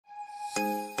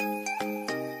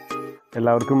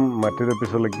എല്ലാവർക്കും മറ്റൊരു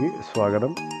എപ്പിസോഡിലേക്ക്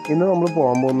സ്വാഗതം. ഇന്ന് നമ്മൾ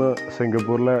പോകാൻ പോകുന്നത്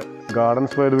സിംഗപ്പൂരിലെ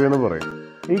ഗാർഡൻസ് ബൈ ദ വേ എന്ന് പറയും.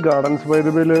 ഈ ഗാർഡൻസ് ബൈ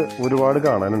ദ വേയിൽ ഒരുപാട്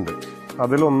കാണാനുണ്ട്.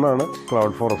 അതിലൊന്നാണ്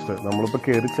ക്ലൗഡ് ഫോറസ്റ്റ്. നമ്മളിപ്പോൾ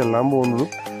കയറി ചെല്ലാൻ പോകുന്നതും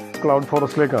ക്ലൗഡ്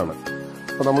ഫോറസ്റ്റിലേക്കാണ്.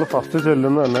 അപ്പോൾ നമ്മൾ ഫസ്റ്റ്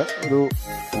ചെല്ലുന്നത് തന്നെ ഒരു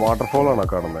വാട്ടർഫോളാണ്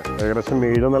കാണുന്നത്. ഏകദേശം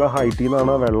 7 നില ഹൈറ്റിൽ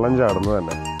നിന്നാണ് വെള്ളം ചാടുന്നത്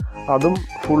തന്നെ. അതും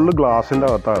ഫുള്ള് ഗ്ലാസിൻ്റെ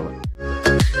അകത്താണ്.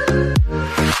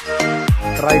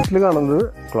 റൈറ്റിൽ കാണുന്നത്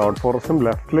ക്ലൗഡ് ഫോറസ്റ്റും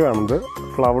ലെഫ്റ്റിൽ കാണുന്നത്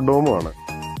ഫ്ലവർ ഡോമുമാണ്.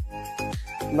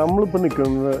 നമ്മളിപ്പോൾ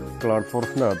നിൽക്കുന്നത് ക്ലൗഡ്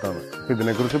ഫോറസ്റ്റിൻ്റെ അകത്താണ്. അപ്പോൾ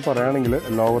ഇതിനെക്കുറിച്ച് പറയുകയാണെങ്കിൽ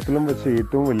ലോകത്തിലും വെച്ച്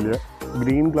ഏറ്റവും വലിയ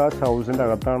ഗ്രീൻ ഗ്ലാസ് ഹൗസിൻ്റെ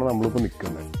അകത്താണ് നമ്മളിപ്പോൾ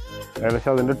നിൽക്കുന്നത്.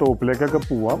 ഏകദേശം അതിൻ്റെ ടോപ്പിലേക്കൊക്കെ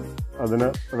പോവാം. അതിന്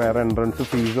വേറെ എൻട്രൻസ്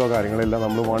ഫീസോ കാര്യങ്ങളില്ല.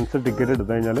 നമ്മൾ വൺസ് ടിക്കറ്റ്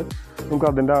എടുത്തു കഴിഞ്ഞാൽ നമുക്ക്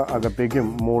അതിൻ്റെ അകത്തേക്കും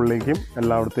മുകളിലേക്കും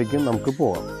എല്ലായിടത്തേക്കും നമുക്ക്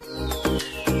പോവാം.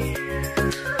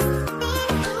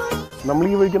 നമ്മൾ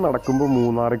ഈ വഴിക്ക് നടക്കുമ്പോൾ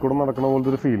മൂന്നാറിൽ കൂടെ നടക്കുന്ന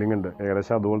പോലത്തെ ഒരു ഫീലിംഗ് ഉണ്ട്.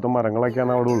 ഏകദേശം അതുപോലത്തെ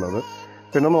മരങ്ങളൊക്കെയാണ് അവിടെ ഉള്ളത്.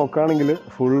 പിന്നെ നോക്കുകയാണെങ്കിൽ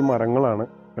ഫുൾ മരങ്ങളാണ്.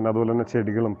 പിന്നെ അതുപോലെ തന്നെ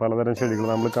ചെടികളും, പലതരം ചെടികൾ,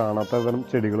 നമ്മൾ കാണാത്ത തരം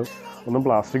ചെടികളും. ഒന്നും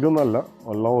പ്ലാസ്റ്റിക് ഒന്നും അല്ല,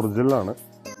 എല്ലാം ഒറിജിനലാണ്.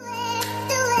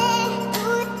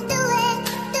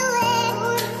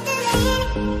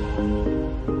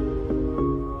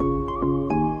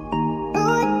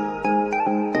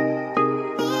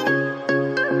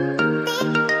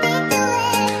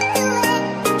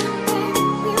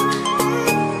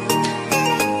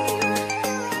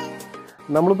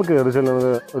 നമ്മളിപ്പോൾ കയറി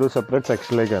ചെല്ലുന്നത് ഒരു സെപ്പറേറ്റ്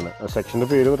സെക്ഷനിലേക്കാണ്. സെക്ഷൻ്റെ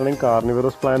പേര് പറയുകയാണെങ്കിൽ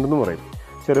കാർണിവറസ് പ്ലാന്റ് എന്ന് പറയും.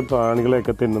 ചെറിയ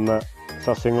പ്രാണികളെയൊക്കെ തിന്നുന്ന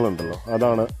സസ്യങ്ങളുണ്ടല്ലോ,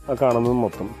 അതാണ് ആ കാണുന്നത്.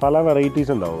 മൊത്തം പല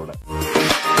വെറൈറ്റീസ് ഉണ്ടാവും ഇവിടെ.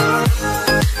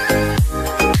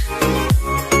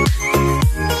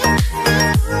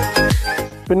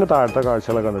 പിന്നെ താഴത്തെ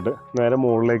കാഴ്ചകളെ കണ്ടിട്ട് നേരെ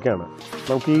മുകളിലേക്കാണ്.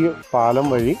 നമുക്ക് ഈ പാലം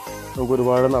വഴി നമുക്ക്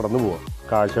ഒരുപാട് നടന്നു പോവാം,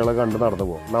 കാഴ്ചകളെ കണ്ട് നടന്നു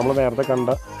പോവാം. നമ്മൾ നേരത്തെ കണ്ട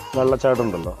വെള്ളച്ചാട്ടം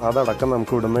ഉണ്ടല്ലോ, അതടക്കം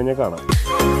നമുക്ക് ഇവിടെ നിന്ന് കഴിഞ്ഞാൽ കാണാം.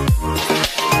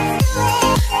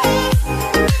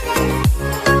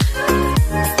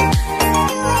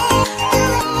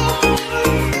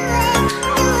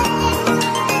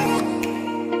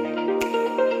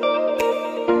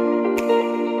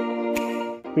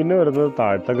 പിന്നെ വരുന്നത്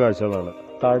താഴത്തെ കാഴ്ചകളാണ്.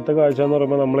 താഴത്തെ കാഴ്ച എന്ന്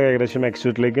പറയുമ്പോൾ നമ്മൾ ഏകദേശം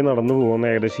എക്സിറ്റിലേക്ക് നടന്നു പോകുന്ന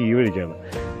ഏകദേശം ഈ വഴിക്കാണ്.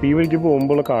 ഈ വഴിക്ക്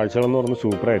പോകുമ്പോൾ കാഴ്ചകളെന്ന് പറഞ്ഞാൽ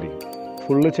സൂപ്പറായിരിക്കും.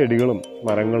 ഫുള്ള് ചെടികളും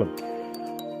മരങ്ങളും.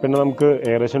 പിന്നെ നമുക്ക്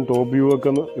ഏകദേശം ടോപ്പ് വ്യൂ ഒക്കെ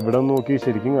ഒന്ന് ഇവിടെ നോക്കി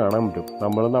ശരിക്കും കാണാൻ പറ്റും.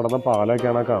 നമ്മൾ നടന്ന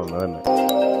പാലൊക്കെയാണ് കാണുന്നത് തന്നെ.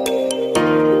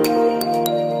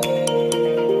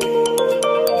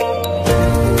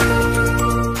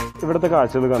 ഇവിടുത്തെ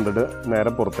കാഴ്ചകൾ കണ്ടിട്ട്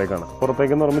നേരെ പുറത്തേക്കാണ്.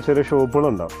 പുറത്തേക്കെന്ന് പറയുമ്പോൾ ചെറിയ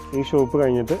ഷോപ്പുകളുണ്ടാവും. ഈ ഷോപ്പ്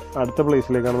കഴിഞ്ഞിട്ട് അടുത്ത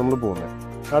പ്ലേസിലേക്കാണ് നമ്മൾ പോകുന്നത്.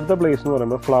 അടുത്ത പ്ലേസ് എന്ന്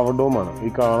പറയുമ്പോൾ ഫ്ലവർ ഡോമാണ്. ഈ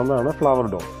കാണുന്നതാണ് ഫ്ലവർ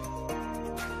ഡോം.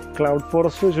 ക്ലൗഡ്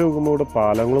ഫോറസ്റ്റ് വെച്ച് നോക്കുമ്പോൾ ഇവിടെ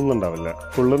പാലങ്ങളൊന്നും ഉണ്ടാവില്ല,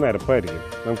 ഫുള്ള് നിരപ്പായിരിക്കും.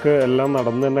 നമുക്ക് എല്ലാം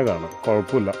നടന്ന് തന്നെ കാണാം,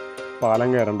 കുഴപ്പമില്ല. പാലം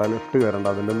കയറണ്ട, ലിഫ്റ്റ് കയറണ്ട,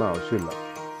 അതിൻ്റെ ഒന്നും ആവശ്യമില്ല.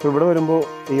 അപ്പോൾ ഇവിടെ വരുമ്പോൾ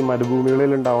ഈ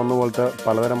മരുഭൂമികളിൽ ഉണ്ടാവുന്ന പോലത്തെ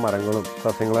പലതരം മരങ്ങളും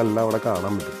സസ്യങ്ങളും എല്ലാം ഇവിടെ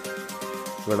കാണാൻ പറ്റും.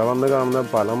 ഇവിടെ വന്ന് കാണുന്ന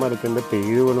പല മരത്തിൻ്റെ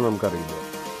പേര് പോലും നമുക്കറിയില്ല,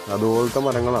 അതുപോലത്തെ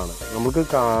മരങ്ങളാണ്.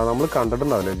 നമ്മൾ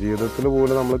കണ്ടിട്ടുണ്ടാവില്ല, ജീവിതത്തിൽ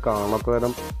പോലും നമ്മൾ കാണാത്ത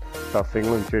തരം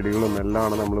സസ്യങ്ങളും ചെടികളും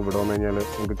എല്ലാമാണ് നമ്മൾ ഇവിടെ വന്നു കഴിഞ്ഞാൽ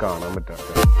നമുക്ക് കാണാൻ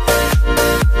പറ്റാത്തത്.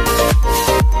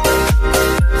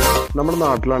 നമ്മുടെ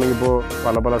നാട്ടിലാണെങ്കിൽ ഇപ്പോൾ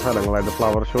പല സ്ഥലങ്ങളായിട്ട്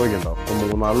ഫ്ലവർ ഷോ ഒക്കെ ഉണ്ടാവും. ഇപ്പോൾ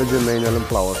മൂന്നാറിൽ ചെന്ന് കഴിഞ്ഞാലും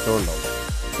ഫ്ലവർ ഷോ ഉണ്ടാവും.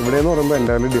 ഇവിടെയെന്ന് പറയുമ്പോൾ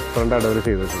എന്തായാലും ഡിഫറെൻ്റ് ആയിട്ട് അവർ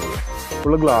ചെയ്തിട്ടുണ്ട്.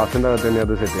 ഫുള്ള് ഗ്ലാസിൻ്റെ അകത്ത് തന്നെ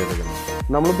അത് സെറ്റ് ചെയ്തിരിക്കുന്നത്.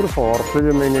 നമ്മളിപ്പോൾ ഒരു ഫോറസ്റ്റിൽ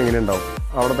ചെന്ന് കഴിഞ്ഞാൽ എങ്ങനെ ഉണ്ടാവും,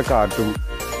 അവിടുത്തെ കാറ്റും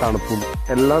തണുപ്പും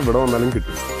എല്ലാം ഇവിടെ വന്നാലും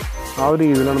കിട്ടും. ആ ഒരു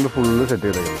രീതിയിലാണ് ഇത് ഫുള്ള് സെറ്റ്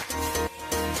ചെയ്തിരിക്കുന്നത്.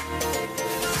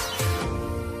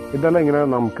 ഇതെല്ലാം ഇങ്ങനെ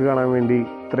നമുക്ക് കാണാൻ വേണ്ടി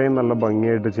ഇത്രയും നല്ല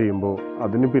ഭംഗിയായിട്ട് ചെയ്യുമ്പോൾ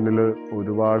അതിന് പിന്നിൽ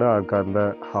ഒരുപാട് ആൾക്കാരുടെ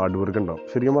ഹാർഡ് വർക്ക് ഉണ്ടാവും.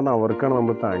 ശരിക്കും പറഞ്ഞാൽ അവർക്കാണ്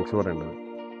നമ്മൾ താങ്ക്സ് പറയേണ്ടത്.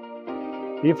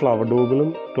 ഈ ഫ്ലവർ ഡോമിലും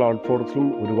ക്ലൗഡ് ഫോറസ്റ്റിലും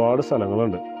ഒരുപാട്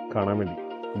സ്ഥലങ്ങളുണ്ട് കാണാൻ വേണ്ടി,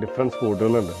 ഡിഫറെൻറ്റ്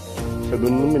സ്പോട്ടുകളുണ്ട്. പക്ഷെ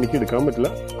ഇതൊന്നും എനിക്ക് എടുക്കാൻ പറ്റില്ല,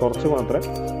 കുറച്ച് മാത്രമേ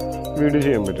വീഡിയോ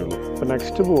ചെയ്യാൻ പറ്റുള്ളൂ. അപ്പോൾ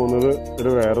നെക്സ്റ്റ് പോകുന്നത് ഒരു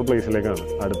വേറെ പ്ലേസിലേക്കാണ്,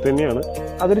 അടുത്ത് തന്നെയാണ്.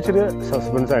 അതൊരു ചെറിയ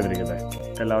സസ്പെൻസ് ആയിട്ടിരിക്കട്ടെ.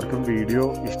 എല്ലാവർക്കും വീഡിയോ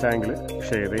ഇഷ്ടമെങ്കിൽ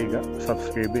ഷെയർ ചെയ്യുക,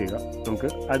 സബ്സ്ക്രൈബ് ചെയ്യുക. നമുക്ക്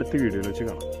അടുത്ത വീഡിയോയിൽ വെച്ച്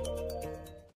കാണാം.